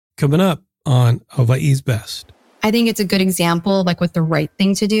coming up on Hawaii's Best. I think it's a good example of like what the right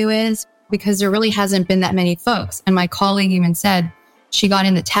thing to do is, because there really hasn't been that many folks. And my colleague even said, she got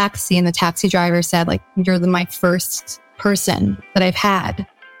in the taxi and the taxi driver said, like, you're my first person that I've had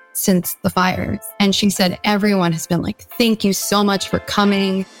since the fires. And she said, everyone has been like, thank you so much for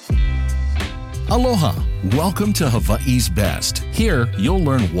coming. Aloha. Welcome to Hawaii's Best. Here, you'll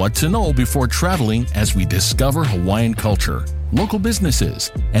learn what to know before traveling as we discover Hawaiian culture, local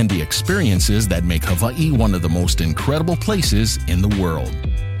businesses, and the experiences that make Hawaii one of the most incredible places in the world.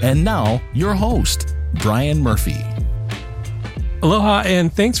 And now, your host, Brian Murphy. Aloha,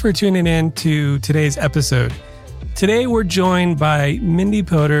 and thanks for tuning in to today's episode. Today, we're joined by Mindy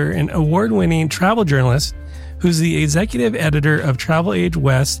Potter, an award-winning travel journalist who's the executive editor of Travel Age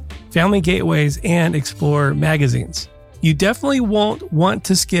West, Family Gateways, and Explorer magazines. You definitely won't want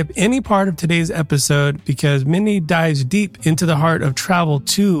to skip any part of today's episode because Mindy dives deep into the heart of travel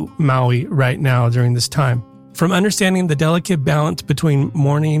to Maui right now during this time. From understanding the delicate balance between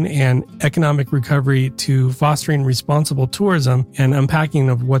mourning and economic recovery to fostering responsible tourism and unpacking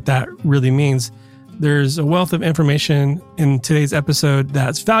of what that really means, there's a wealth of information in today's episode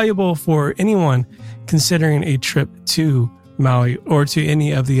that's valuable for anyone considering a trip to Maui or to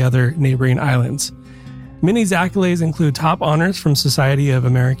any of the other neighboring islands. Mindy's accolades include top honors from Society of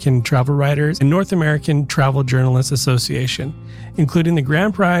American Travel Writers and North American Travel Journalists Association, including the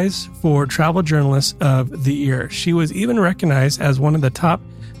Grand Prize for Travel Journalist of the Year. She was even recognized as one of the top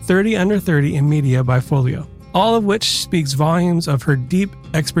 30 under 30 in media by Folio, all of which speaks volumes of her deep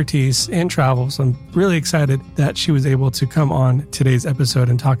expertise in travel. So I'm really excited that she was able to come on today's episode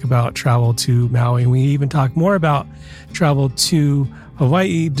and talk about travel to Maui. And we even talk more about travel to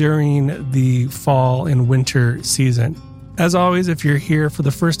Hawaii during the fall and winter season. As always, if you're here for the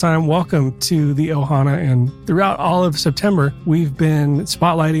first time, welcome to the Ohana. And throughout all of September, we've been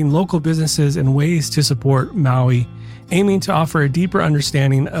spotlighting local businesses and ways to support Maui, aiming to offer a deeper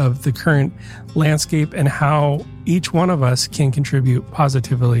understanding of the current landscape and how each one of us can contribute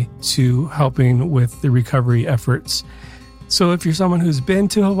positively to helping with the recovery efforts. So if you're someone who's been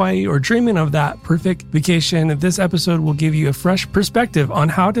to Hawaii or dreaming of that perfect vacation, this episode will give you a fresh perspective on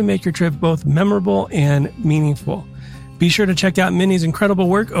how to make your trip both memorable and meaningful. Be sure to check out Mindy's incredible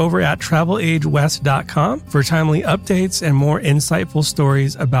work over at travelagewest.com for timely updates and more insightful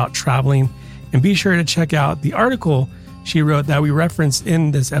stories about traveling. And be sure to check out the article she wrote that we referenced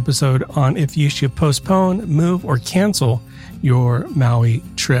in this episode on if you should postpone, move, or cancel your Maui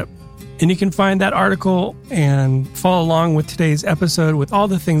trip. And you can find that article and follow along with today's episode with all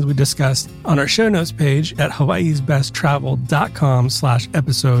the things we discussed on our show notes page at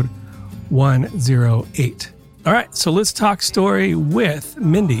hawaiisbesttravel.com/episode 108. All right, so let's talk story with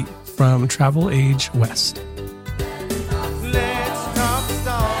Mindy from Travel Age West.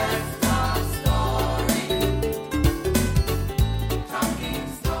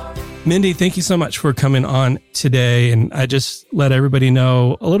 Mindy, thank you so much for coming on today. And I just let everybody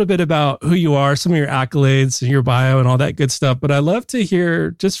know a little bit about who you are, some of your accolades, your bio, and all that good stuff. But I'd love to hear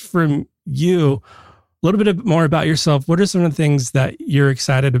just from you a little bit more about yourself. What are some of the things that you're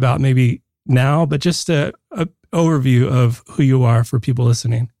excited about maybe now, but just a overview of who you are for people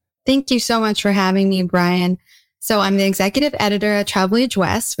listening? Thank you so much for having me, Brian. So I'm the executive editor at Travel Age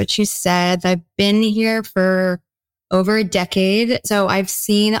West, which you said I've been here for over a decade. So I've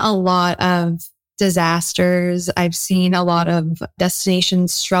seen a lot of disasters. I've seen a lot of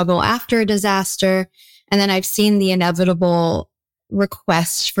destinations struggle after a disaster. And then I've seen the inevitable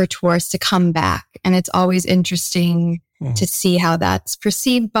request for tourists to come back. And it's always interesting to see how that's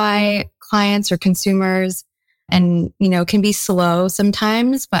perceived by clients or consumers. And, can be slow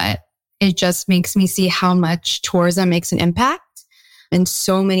sometimes, but it just makes me see how much tourism makes an impact and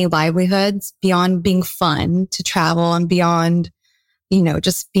so many livelihoods beyond being fun to travel and beyond,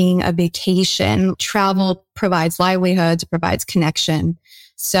 just being a vacation. Travel provides livelihoods, provides connection.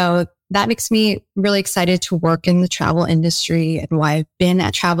 So that makes me really excited to work in the travel industry and why I've been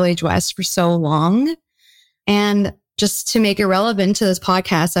at Travel Age West for so long. And just to make it relevant to this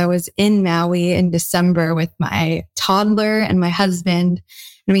podcast, I was in Maui in December with my toddler and my husband,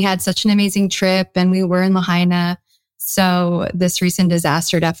 and we had such an amazing trip and we were in Lahaina. So this recent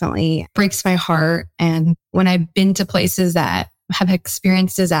disaster definitely breaks my heart. And when I've been to places that have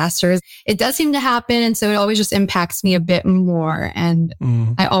experienced disasters, it does seem to happen. And so it always just impacts me a bit more. And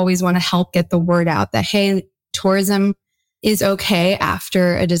I always want to help get the word out that, hey, tourism is okay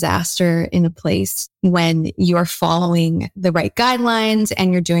after a disaster in a place when you're following the right guidelines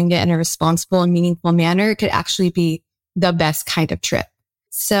and you're doing it in a responsible and meaningful manner. It could actually be the best kind of trip.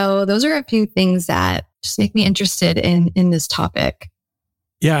 So those are a few things that just make me interested in this topic.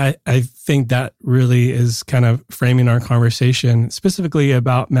 Yeah, I think that really is kind of framing our conversation specifically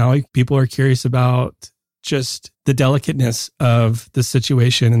about Maui. People are curious about just the delicateness of the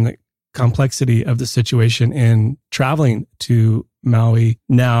situation and the complexity of the situation in traveling to Maui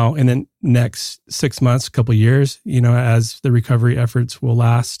now in the next 6 months, couple of years, as the recovery efforts will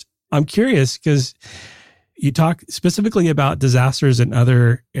last. I'm curious because you talk specifically about disasters in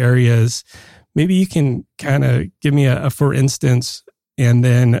other areas. Maybe you can kind of give me a for instance, and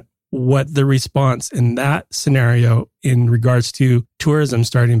then what the response in that scenario in regards to tourism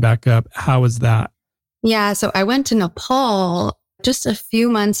starting back up. How was that? Yeah. So I went to Nepal just a few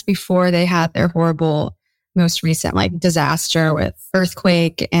months before they had their horrible, most recent disaster with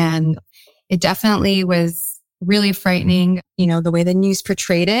earthquake. And it definitely was really frightening, the way the news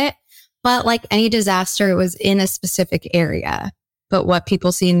portrayed it. But like any disaster, it was in a specific area. But what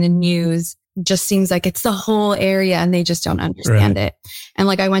people see in the news just seems like it's the whole area and they just don't understand it. And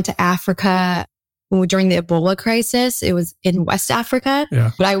I went to Africa during the Ebola crisis. It was in West Africa,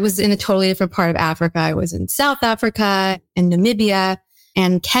 but I was in a totally different part of Africa. I was in South Africa and Namibia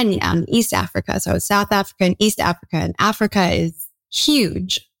and Kenya and East Africa. So I was South Africa and East Africa, and Africa is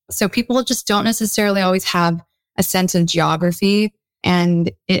huge. So people just don't necessarily always have a sense of geography, and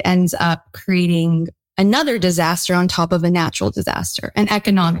it ends up creating another disaster on top of a natural disaster, an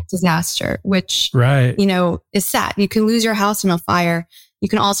economic disaster, which, is sad. You can lose your house in a fire. You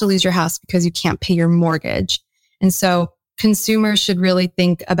can also lose your house because you can't pay your mortgage. And so consumers should really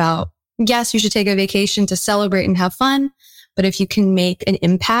think about, yes, you should take a vacation to celebrate and have fun. But if you can make an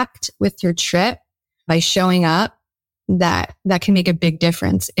impact with your trip by showing up, that can make a big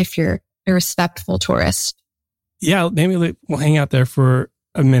difference if you're a respectful tourist. Yeah, maybe we'll hang out there for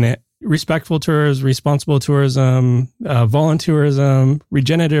a minute. Respectful tourism, responsible tourism, voluntourism,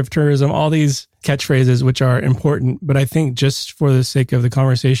 regenerative tourism, all these catchphrases, which are important. But I think just for the sake of the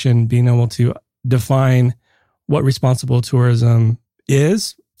conversation, being able to define what responsible tourism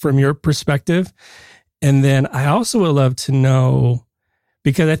is from your perspective. And then I also would love to know,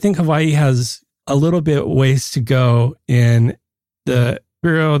 because I think Hawaii has a little bit ways to go in the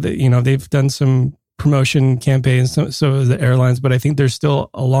Bureau that, they've done some promotion campaigns, so the airlines, but I think there's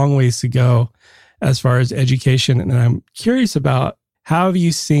still a long ways to go as far as education. And I'm curious about, how have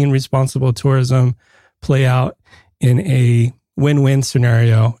you seen responsible tourism play out in a win-win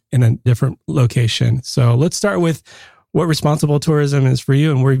scenario in a different location? So let's start with what responsible tourism is for you,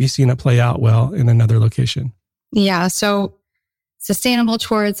 and where have you seen it play out well in another location? Yeah. So sustainable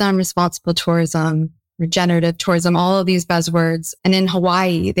tourism, responsible tourism, regenerative tourism, all of these buzzwords. And in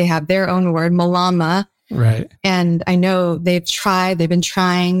Hawaii, they have their own word, malama. Right. And I know they've been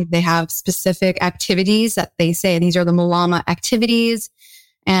trying, they have specific activities that they say, these are the malama activities.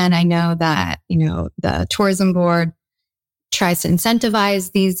 And I know that, the tourism board tries to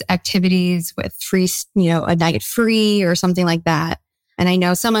incentivize these activities with free, a night free or something like that. And I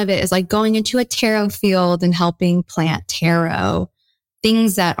know some of it is like going into a taro field and helping plant taro,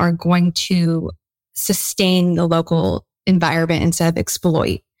 things that are going to sustain the local environment instead of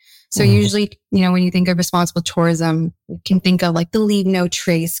exploit. So usually, when you think of responsible tourism, you can think of the leave no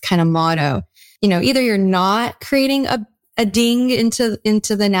trace kind of motto. Either you're not creating a ding into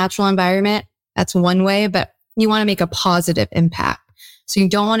the natural environment. That's one way, but you want to make a positive impact. So you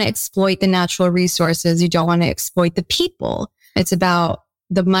don't want to exploit the natural resources. You don't want to exploit the people. It's about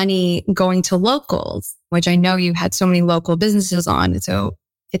the money going to locals, which I know you had so many local businesses on. So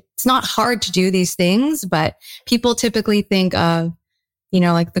it's not hard to do these things, but people typically think of,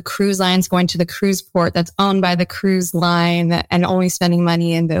 the cruise lines going to the cruise port that's owned by the cruise line and only spending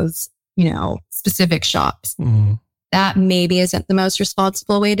money in those, specific shops. That maybe isn't the most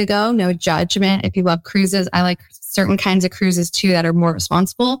responsible way to go. No judgment. If you love cruises, I like certain kinds of cruises too that are more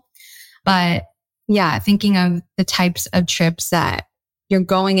responsible. But yeah, thinking of the types of trips that you're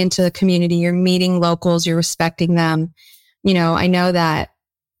going into the community, you're meeting locals, you're respecting them. I know that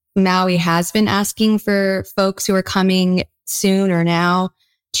Maui has been asking for folks who are coming soon or now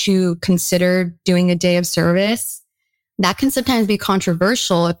to consider doing a day of service. That can sometimes be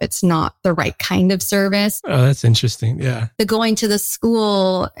controversial if it's not the right kind of service. Oh, that's interesting. Yeah. The going to the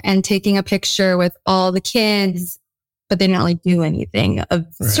school and taking a picture with all the kids, but they don't really do anything of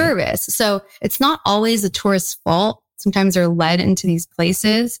service. So it's not always the tourist's fault. Sometimes they're led into these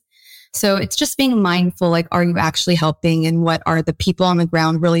places. So it's just being mindful, are you actually helping, and what are the people on the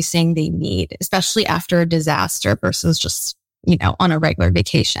ground really saying they need, especially after a disaster versus just, on a regular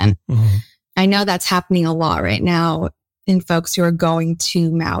vacation. I know that's happening a lot right now in folks who are going to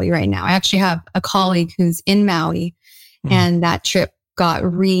Maui right now. I actually have a colleague who's in Maui and that trip got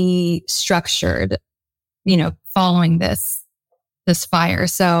restructured, following this this fire.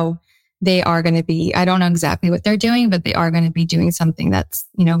 So they are going to be, I don't know exactly what they're doing, but they are going to be doing something that's,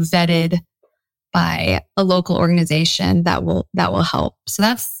 vetted by a local organization that will help. So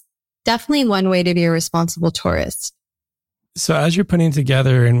that's definitely one way to be a responsible tourist. So as you're putting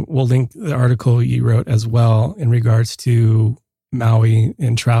together, and we'll link the article you wrote as well in regards to Maui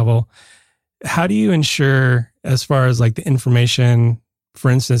and travel, how do you ensure, as far as like the information,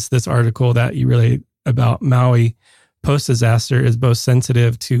 for instance, this article that you relate about Maui post-disaster is both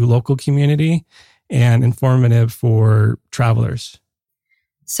sensitive to local community and informative for travelers?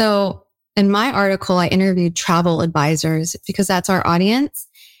 So in my article, I interviewed travel advisors because that's our audience.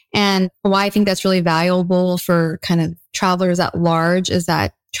 And why I think that's really valuable for kind of travelers at large is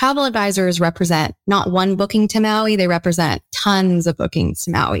that travel advisors represent not one booking to Maui, they represent tons of bookings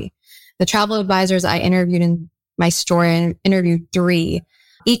to Maui. The travel advisors I interviewed in my story, I interviewed 3.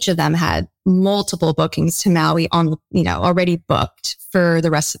 Each of them had multiple bookings to Maui on, already booked for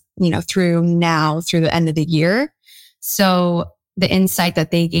the rest, through the end of the year. So the insight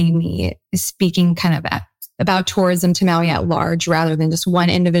that they gave me is speaking kind of about tourism to Maui at large, rather than just one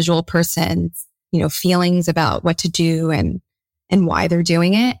individual person's, feelings about what to do and why they're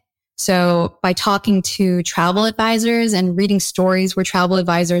doing it. So by talking to travel advisors and reading stories where travel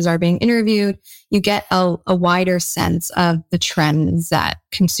advisors are being interviewed, you get a wider sense of the trends that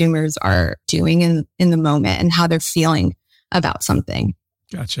consumers are doing in the moment and how they're feeling about something.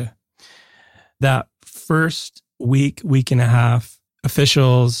 Gotcha. That first week and a half,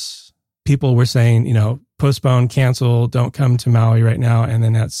 officials, people were saying, postpone, cancel, don't come to Maui right now. And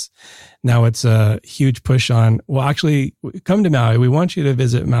then now it's a huge push on, well, actually come to Maui. We want you to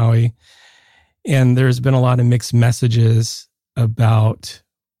visit Maui. And there's been a lot of mixed messages about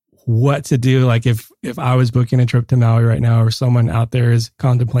what to do. Like if I was booking a trip to Maui right now, or someone out there is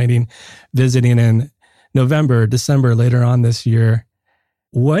contemplating visiting in November, December, later on this year,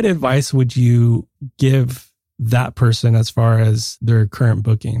 what advice would you give that person as far as their current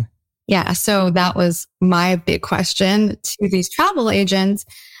booking? Yeah. So that was my big question to these travel agents.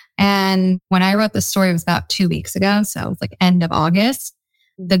 And when I wrote the story, it was about 2 weeks ago. So it was like end of August.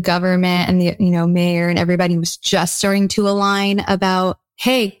 The government and the, mayor and everybody was just starting to align about,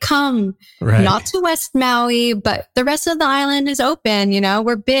 hey, come, not to West Maui, but the rest of the island is open.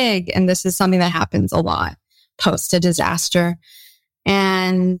 We're big. And this is something that happens a lot post a disaster.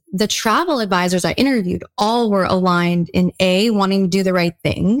 And the travel advisors I interviewed all were aligned in A, wanting to do the right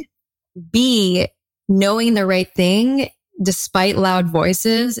thing, B, knowing the right thing, despite loud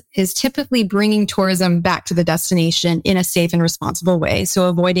voices, is typically bringing tourism back to the destination in a safe and responsible way. So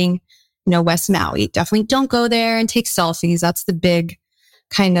avoiding, West Maui. Definitely don't go there and take selfies. That's the big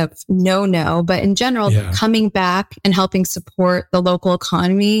kind of no. But in general, coming back and helping support the local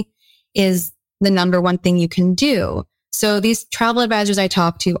economy is the number one thing you can do. So these travel advisors I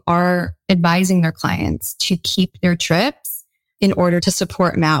talk to are advising their clients to keep their trips in order to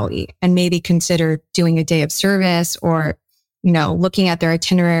support Maui, and maybe consider doing a day of service, or, looking at their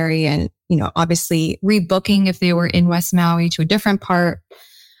itinerary and, obviously rebooking if they were in West Maui to a different part.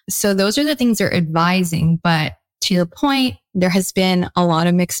 So those are the things they're advising. But to the point, there has been a lot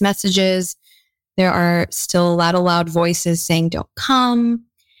of mixed messages. There are still a lot of loud voices saying don't come.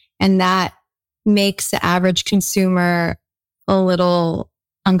 And that makes the average consumer a little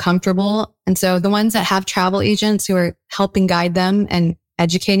uncomfortable. And so the ones that have travel agents who are helping guide them and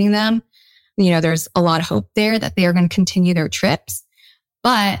educating them, there's a lot of hope there that they are going to continue their trips.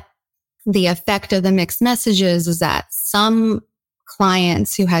 But the effect of the mixed messages is that some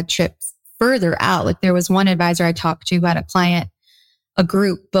clients who had trips further out, like there was one advisor I talked to who had a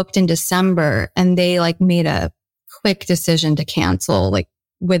group booked in December, and they made a quick decision to cancel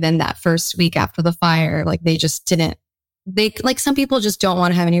within that first week after the fire. They just didn't. Some people just don't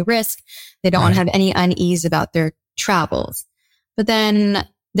want to have any risk. They don't want to have any unease about their travels. But then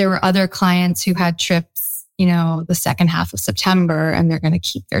there were other clients who had trips, the second half of September, and they're going to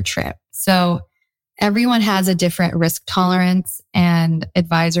keep their trip. So everyone has a different risk tolerance, and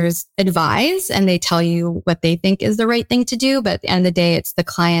advisors advise and they tell you what they think is the right thing to do. But at the end of the day, it's the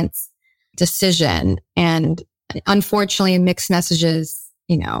client's decision. And unfortunately, mixed messages,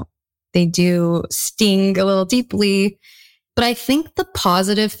 they do sting a little deeply. But I think the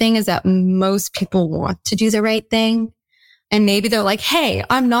positive thing is that most people want to do the right thing. And maybe they're like, hey,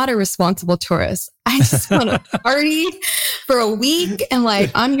 I'm not a responsible tourist. I just want to party for a week. And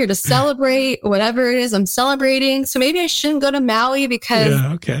I'm here to celebrate whatever it is I'm celebrating. So maybe I shouldn't go to Maui because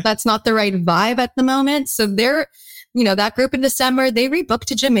that's not the right vibe at the moment. So they're, that group in December, they rebooked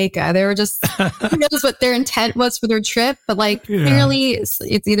to Jamaica. They were just, who knows what their intent was for their trip. But clearly it's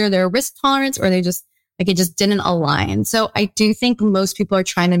either their risk tolerance or they Like it just didn't align. So I do think most people are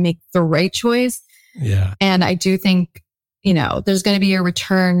trying to make the right choice. Yeah. And I do think, there's going to be a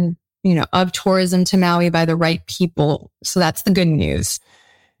return, of tourism to Maui by the right people. So that's the good news.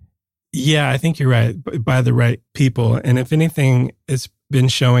 Yeah, I think you're right. By the right people. And if anything, it's been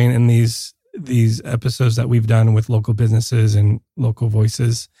showing in these episodes that we've done with local businesses and local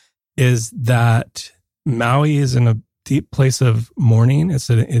voices is that Maui is in a deep place of mourning.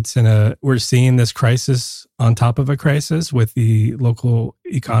 We're seeing this crisis on top of a crisis with the local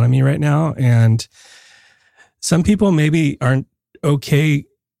economy right now. And some people maybe aren't okay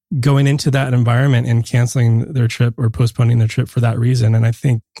going into that environment and canceling their trip or postponing their trip for that reason. And I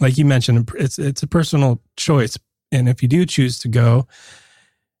think, like you mentioned, it's a personal choice. And if you do choose to go,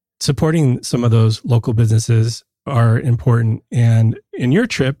 supporting some of those local businesses are important. And in your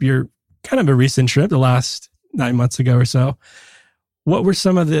trip, you're kind of a recent trip, the last 9 months ago or so. What were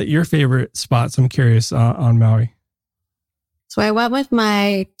some of your favorite spots? I'm curious on Maui. So I went with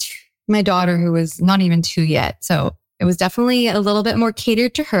my daughter, who was not even 2 yet. So it was definitely a little bit more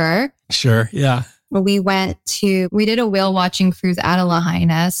catered to her. Sure. Yeah. We did a whale watching cruise at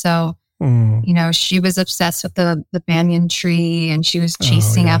Lahaina. So, she was obsessed with the banyan tree and she was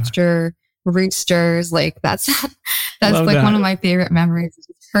chasing after roosters. Like that's one of my favorite memories.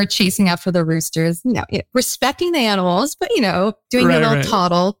 Her chasing after the roosters, respecting the animals, but doing a little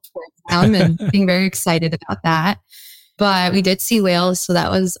toddle towards them and being very excited about that. But we did see whales, so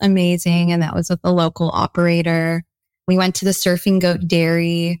that was amazing, and that was with a local operator. We went to the Surfing Goat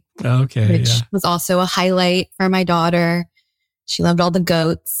Dairy, which was also a highlight for my daughter. She loved all the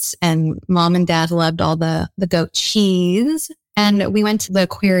goats, and mom and dad loved all the goat cheese. And we went to the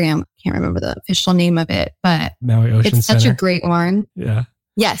aquarium. I can't remember the official name of it, but Maui Ocean it's Center. Such a great one. Yeah.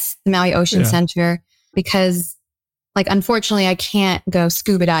 Yes, the Maui Ocean Center, because unfortunately I can't go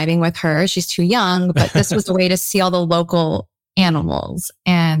scuba diving with her. She's too young, but this was a way to see all the local animals.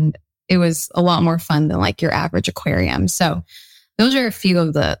 And it was a lot more fun than your average aquarium. So those are a few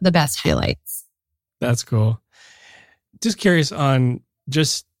of the best highlights. That's cool. Just curious on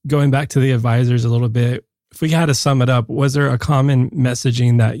just going back to the advisors a little bit. If we had to sum it up, was there a common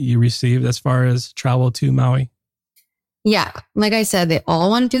messaging that you received as far as travel to Maui? Yeah. Like I said, they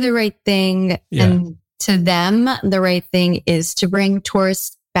all want to do the right thing. Yeah. And to them, the right thing is to bring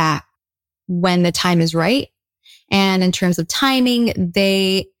tourists back when the time is right. And in terms of timing,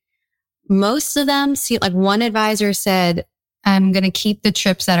 most of them see, one advisor said, I'm going to keep the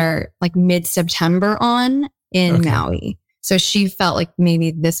trips that are mid-September on in Maui. So she felt like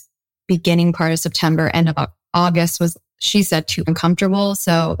maybe this beginning part of September, end of August she said, too uncomfortable.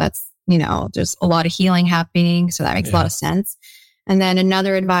 So that's, there's a lot of healing happening. So that makes a lot of sense. And then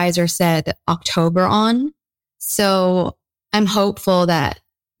another advisor said October on. So I'm hopeful that,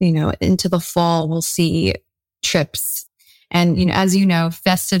 into the fall, we'll see trips. And, as you know,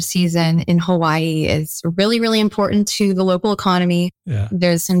 festive season in Hawaii is really, really important to the local economy. Yeah.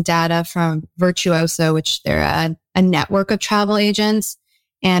 There's some data from Virtuoso, which they're a network of travel agents,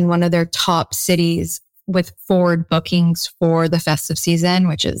 and one of their top cities with forward bookings for the festive season,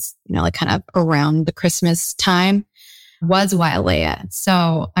 which is, kind of around the Christmas time, was Wailea.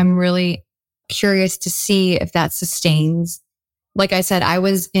 So I'm really curious to see if that sustains. Like I said, I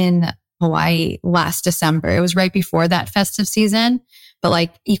was in Hawaii last December. It was right before that festive season,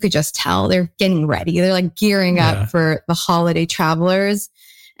 but you could just tell they're getting ready. They're gearing up for the holiday travelers.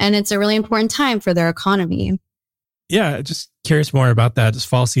 And it's a really important time for their economy. Yeah. Just curious more about that. Just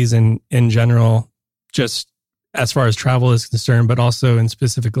fall season in general, just as far as travel is concerned, but also and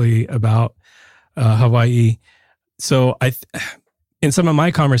specifically about Hawaii. So in some of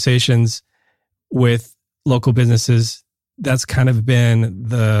my conversations with local businesses, that's kind of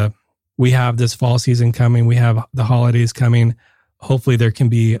been we have this fall season coming. We have the holidays coming. Hopefully there can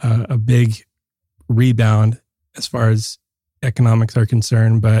be a big rebound as far as economics are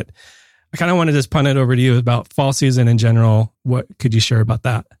concerned. But I kind of want to just punt it over to you about fall season in general. What could you share about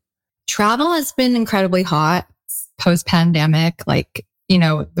that? Travel has been incredibly hot post-pandemic.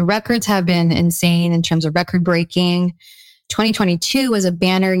 The records have been insane in terms of record breaking. 2022 was a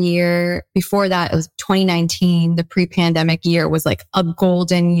banner year. Before that, it was 2019. The pre-pandemic year was a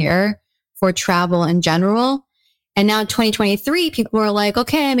golden year for travel in general. And now 2023, people were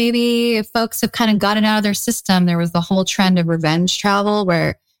okay, maybe folks have kind of got it out of their system. There was the whole trend of revenge travel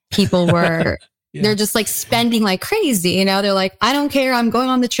where people were, they're just spending like crazy. They're I don't care. I'm going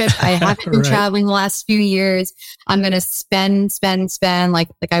on the trip. I haven't been traveling the last few years. I'm going to spend like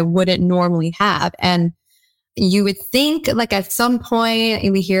I wouldn't normally have. And you would think at some point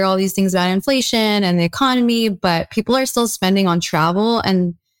we hear all these things about inflation and the economy, but people are still spending on travel.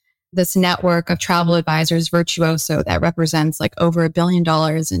 And this network of travel advisors, Virtuoso, that represents like over $1 billion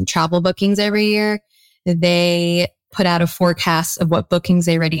in travel bookings every year. They put out a forecast of what bookings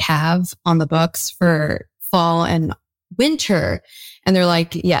they already have on the books for fall and winter. And they're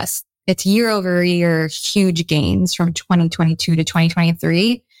like, yes, it's year over year, huge gains from 2022 to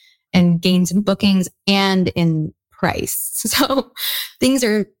 2023 and gains in bookings and in price. So things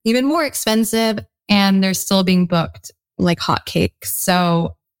are even more expensive and they're still being booked like hotcakes.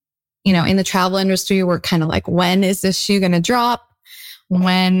 So, you know, in the travel industry, we're kind of like, when is this shoe going to drop?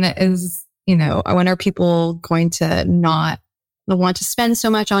 When are people going to not want to spend so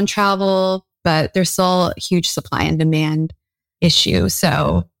much on travel? But there's still a huge supply and demand issue.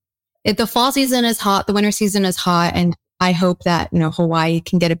 So the fall season is hot, the winter season is hot. And I hope that, Hawaii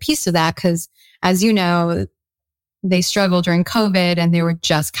can get a piece of that because, as you know, they struggled during COVID and they were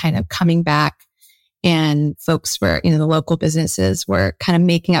just kind of coming back. And folks were, the local businesses were kind of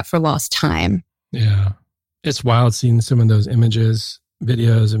making up for lost time. Yeah. It's wild seeing some of those images,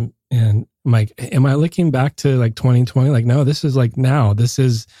 videos, and I'm like, am I looking back to like 2020? Like, no, this is like now. This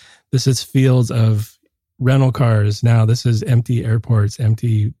is fields of rental cars now. This is empty airports,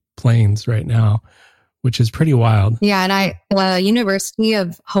 empty planes right now, which is pretty wild. Yeah. And the University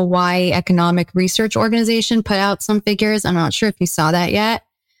of Hawaii Economic Research Organization put out some figures. I'm not sure if you saw that yet,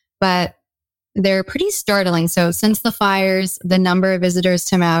 but they're pretty startling. So since the fires, the number of visitors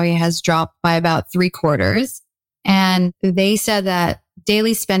to Maui has dropped by about 3/4. And they said that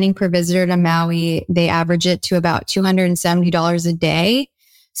daily spending per visitor to Maui, they average it to about $270 a day.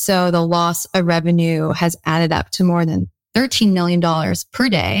 So the loss of revenue has added up to more than $13 million per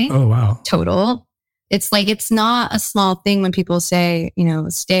day. Oh, wow. Total. It's like, it's not a small thing when people say,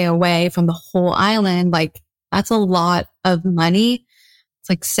 stay away from the whole island. Like, that's a lot of money. It's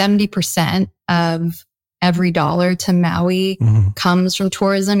like 70% of every dollar to Maui comes from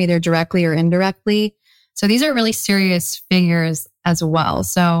tourism, either directly or indirectly. So these are really serious figures as well.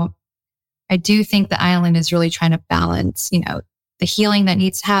 So I do think the island is really trying to balance, the healing that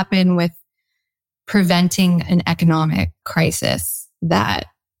needs to happen with preventing an economic crisis that,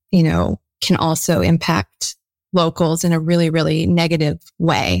 can also impact locals in a really, really negative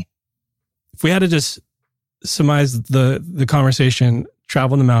way. If we had to just surmise the conversation,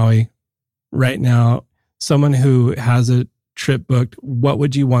 travel to Maui right now, someone who has a trip booked, what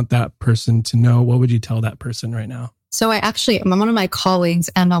would you want that person to know? What would you tell that person right now? So I'm one of my colleagues,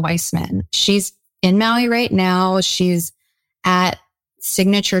 Emma Weissman. She's in Maui right now. She's at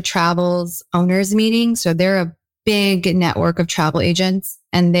Signature Travel's owners meeting. So they're a big network of travel agents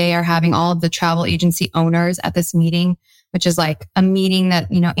and they are having all of the travel agency owners at this meeting, which is like a meeting that,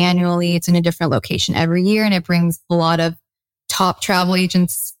 annually it's in a different location every year. And it brings a lot of top travel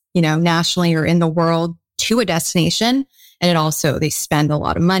agents, nationally or in the world to a destination. And they spend a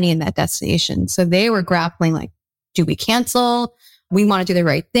lot of money in that destination. So they were grappling like, do we cancel? We want to do the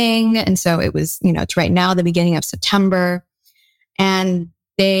right thing. And so it was, it's right now, the beginning of September. And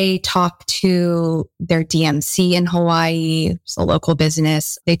they talked to their DMC in Hawaii, it's a local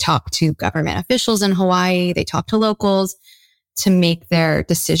business. They talked to government officials in Hawaii. They talked to locals to make their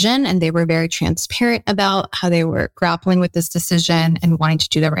decision. And they were very transparent about how they were grappling with this decision and wanting to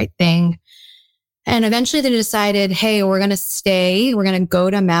do the right thing. And eventually they decided, hey, we're going to stay. We're going to go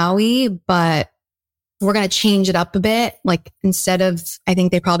to Maui, but we're going to change it up a bit. Like instead of, I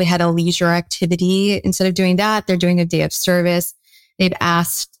think they probably had a leisure activity. Instead of doing that, they're doing a day of service. They've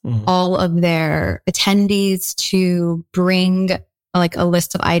asked all of their attendees to bring like a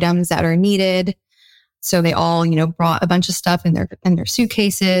list of items that are needed. So they all, brought a bunch of stuff in their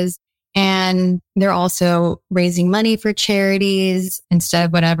suitcases. And they're also raising money for charities instead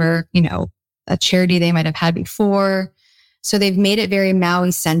of whatever, a charity they might have had before. So they've made it very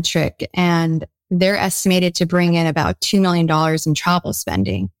Maui centric and they're estimated to bring in about $2 million in travel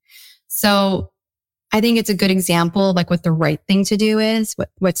spending. So I think it's a good example of like what the right thing to do is,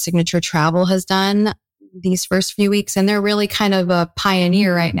 what Signature Travel has done these first few weeks. And they're really kind of a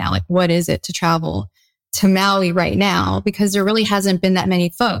pioneer right now. Like, what is it to travel to Maui right now? Because there really hasn't been that many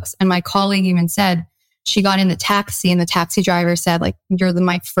folks. And my colleague even said, she got in the taxi and the taxi driver said, like, you're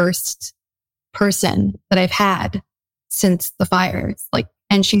my first person that I've had since the fires. Like,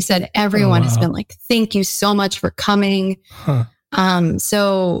 and she said, everyone has been like, thank you so much for coming.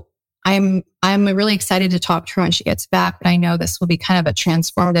 So I'm really excited to talk to her when she gets back, but I know this will be kind of a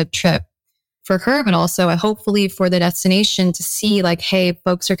transformative trip for her, but also hopefully for the destination to see like, hey,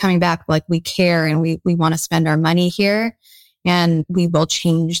 folks are coming back, like we care and we want to spend our money here and we will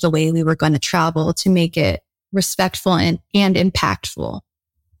change the way we were going to travel to make it respectful and impactful.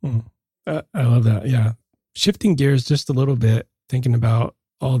 I love that. Yeah. Shifting gears just a little bit, thinking about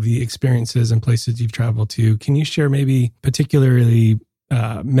all the experiences and places you've traveled to, can you share maybe particularly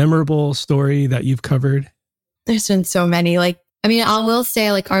memorable story that you've covered? There's been so many. I will say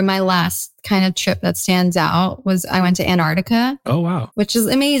my last kind of trip that stands out was I went to Antarctica. Oh, wow. Which is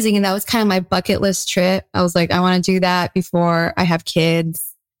amazing. And that was kind of my bucket list trip. I was like, I want to do that before I have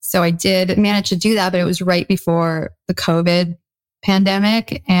kids. So I did manage to do that, but it was right before the COVID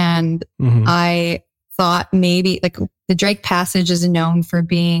pandemic. And I thought maybe the Drake Passage is known for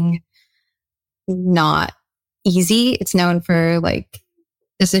being not easy. It's known for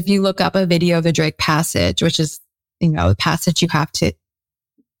just if you look up a video of the Drake Passage, which is, the passage you have to,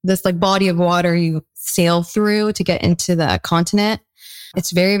 this body of water you sail through to get into the continent. It's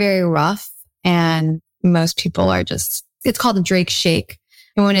very, very rough. And most people are it's called the Drake Shake.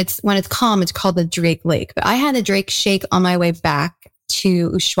 And when it's calm, it's called the Drake Lake. But I had the Drake Shake on my way back to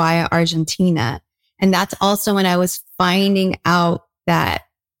Ushuaia, Argentina. And that's also when I was finding out that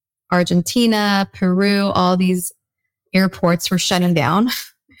Argentina, Peru, all these airports were shutting down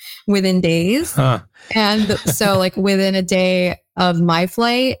within days. And so within a day of my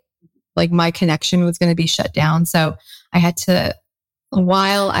flight, my connection was going to be shut down. So I had to,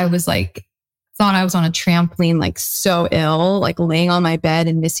 while I was thought I was on a trampoline, so ill, laying on my bed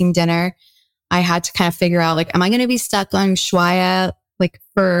and missing dinner, I had to kind of figure out, am I going to be stuck on Ushuaia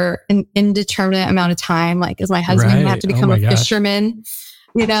for an indeterminate amount of time? Is my husband going to have to become a fisherman?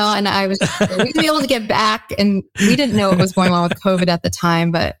 And I was we'd be able to get back, and we didn't know what was going on with COVID at the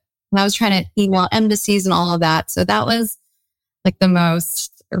time, but I was trying to email embassies and all of that. So that was the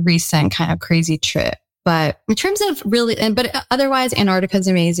most recent kind of crazy trip. But in terms of but otherwise, Antarctica is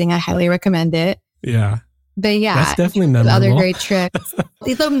amazing. I highly recommend it. Yeah. But yeah, that's definitely memorable. Other great trips.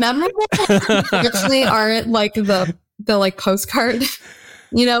 The memorable actually aren't the postcard,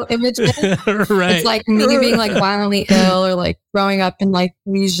 images. Right. It's me being violently ill or growing up in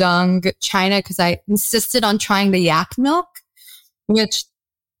Lijiang, China, because I insisted on trying the yak milk, which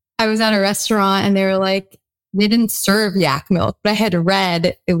I was at a restaurant and they were they didn't serve yak milk, but I had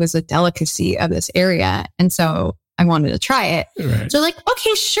read it was a delicacy of this area. And so I wanted to try it. Right. So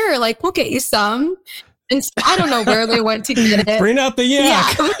okay, sure. We'll get you some. And so I don't know where they went to get it. Bring out the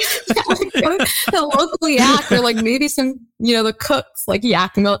yak. Yeah. The local yak or maybe some, the cooks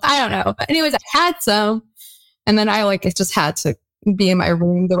yak milk. I don't know. But anyways, I had some. And then I just had to be in my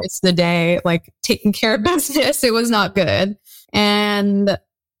room the rest of the day, taking care of business. It was not good. And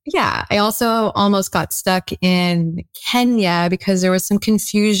yeah, I also almost got stuck in Kenya because there was some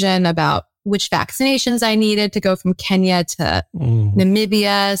confusion about which vaccinations I needed to go from Kenya to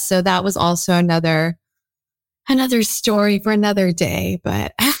Namibia. So that was also another story for another day.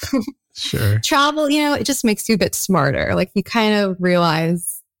 But sure, travel, it just makes you a bit smarter. You kind of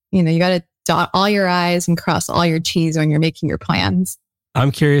realize, you got to dot all your I's and cross all your T's when you're making your plans.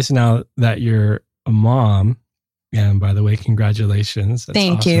 I'm curious now that you're a mom. And by the way, congratulations. That's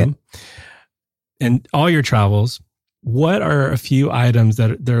Thank awesome. you. And all your travels, what are a few items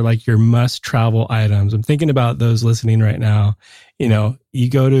that they're your must travel items? I'm thinking about those listening right now. You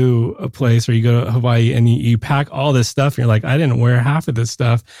go to a place or you go to Hawaii and you pack all this stuff and you're I didn't wear half of this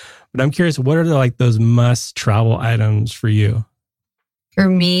stuff. But I'm curious, what are those must travel items for you? For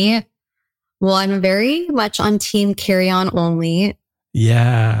me, well, I'm very much on team carry-on only.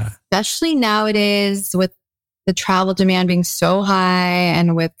 Yeah. Especially nowadays with the travel demand being so high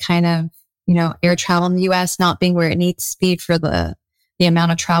and with kind of, air travel in the US not being where it needs to be for the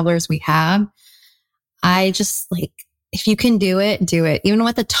amount of travelers we have. I just if you can do it, do it. Even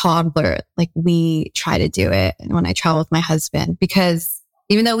with a toddler, we try to do it when I travel with my husband, because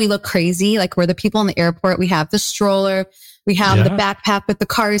even though we look crazy, we're the people in the airport, we have the stroller, we have the backpack with the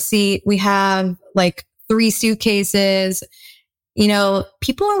car seat, we have 3 suitcases.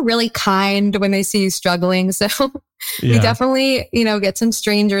 People are really kind when they see you struggling. So we definitely, get some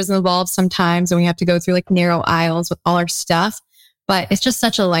strangers involved sometimes and we have to go through narrow aisles with all our stuff. But it's just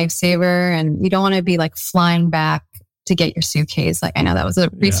such a lifesaver, and you don't want to be flying back to get your suitcase. I know that was a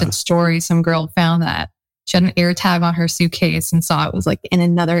recent story. Some girl found that she had an air tag on her suitcase and saw it was in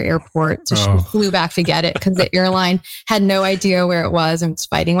another airport. So she flew back to get it because the airline had no idea where it was and was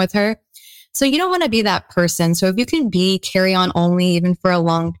fighting with her. So you don't want to be that person. So if you can be carry on only, even for a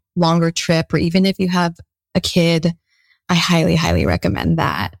longer trip, or even if you have a kid, I highly, highly recommend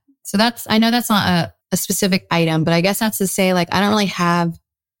that. So I know that's not a specific item, but I guess that's to say I don't really have,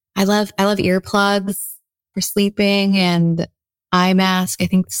 I love earplugs for sleeping and eye mask. I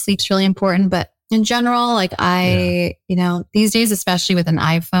think sleep's really important, but in general, these days, especially with an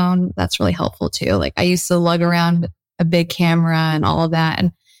iPhone, that's really helpful too. I used to lug around a big camera and all of that.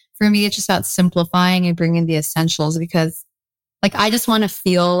 And for me, it's just about simplifying and bringing the essentials, because Like, I just want to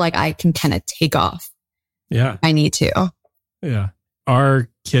feel like I can kind of take off. Yeah. I need to. Yeah. Our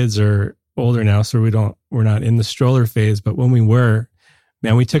kids are older now, so we're not in the stroller phase, but when we were,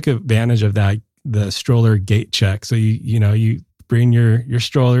 man, we took advantage of that, the stroller gate check. So you bring your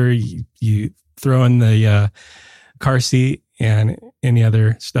stroller, you throw in the car seat and any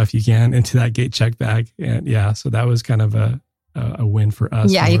other stuff you can into that gate check bag. And yeah, so that was kind of a win for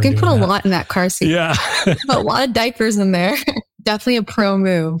us. Yeah, you can put a lot in that car seat. Yeah. Put a lot of diapers in there. Definitely a pro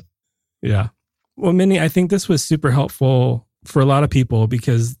move. Yeah. Well, Mindy, I think this was super helpful for a lot of people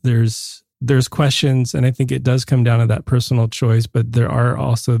because there's questions, and I think it does come down to that personal choice, but there are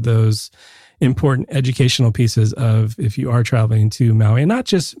also those important educational pieces of if you are traveling to Maui, and not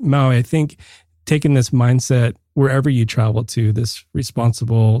just Maui. I think taking this mindset wherever you travel to, this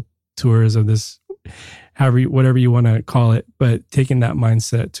responsible tourism, this whatever you want to call it, but taking that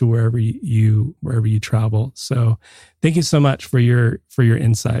mindset to wherever you travel. So thank you so much for your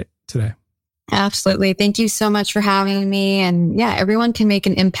insight today. Absolutely. Thank you so much for having me. And yeah, everyone can make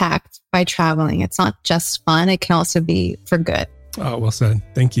an impact by traveling. It's not just fun. It can also be for good. Oh, well said.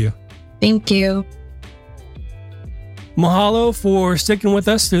 Thank you. Thank you. Mahalo for sticking with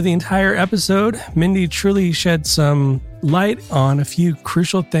us through the entire episode. Mindy truly shed some light on a few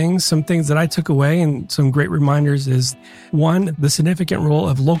crucial things, some things that I took away, and some great reminders is, one, the significant role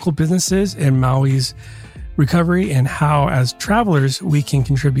of local businesses in Maui's recovery and how, as travelers, we can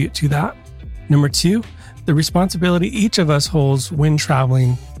contribute to that. Number two, the responsibility each of us holds when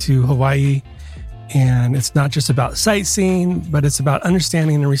traveling to Hawaii. And it's not just about sightseeing, but it's about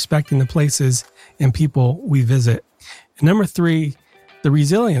understanding and respecting the places and people we visit. And number three, the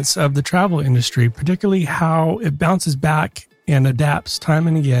resilience of the travel industry, particularly how it bounces back and adapts time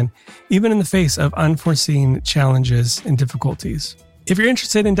and again, even in the face of unforeseen challenges and difficulties. If you're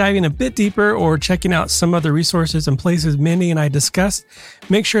interested in diving a bit deeper or checking out some other resources and places Mindy and I discussed,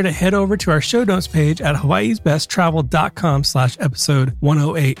 make sure to head over to our show notes page at hawaiisbesttravel.com/episode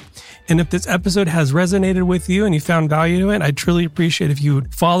 108. And if this episode has resonated with you and you found value in it, I'd truly appreciate if you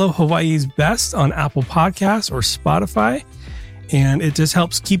would follow Hawaii's Best on Apple Podcasts or Spotify. And it just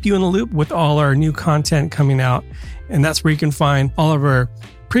helps keep you in the loop with all our new content coming out. And that's where you can find all of our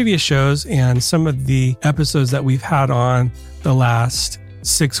previous shows and some of the episodes that we've had on the last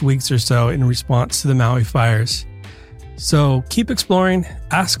 6 weeks or so in response to the Maui fires. So keep exploring,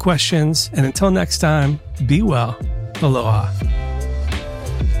 ask questions, and until next time, be well. Aloha.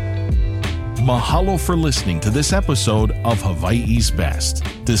 Mahalo for listening to this episode of Hawaii's Best.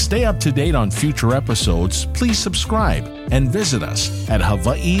 To stay up to date on future episodes, please subscribe and visit us at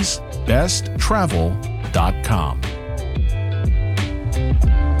hawaiisbesttravel.com.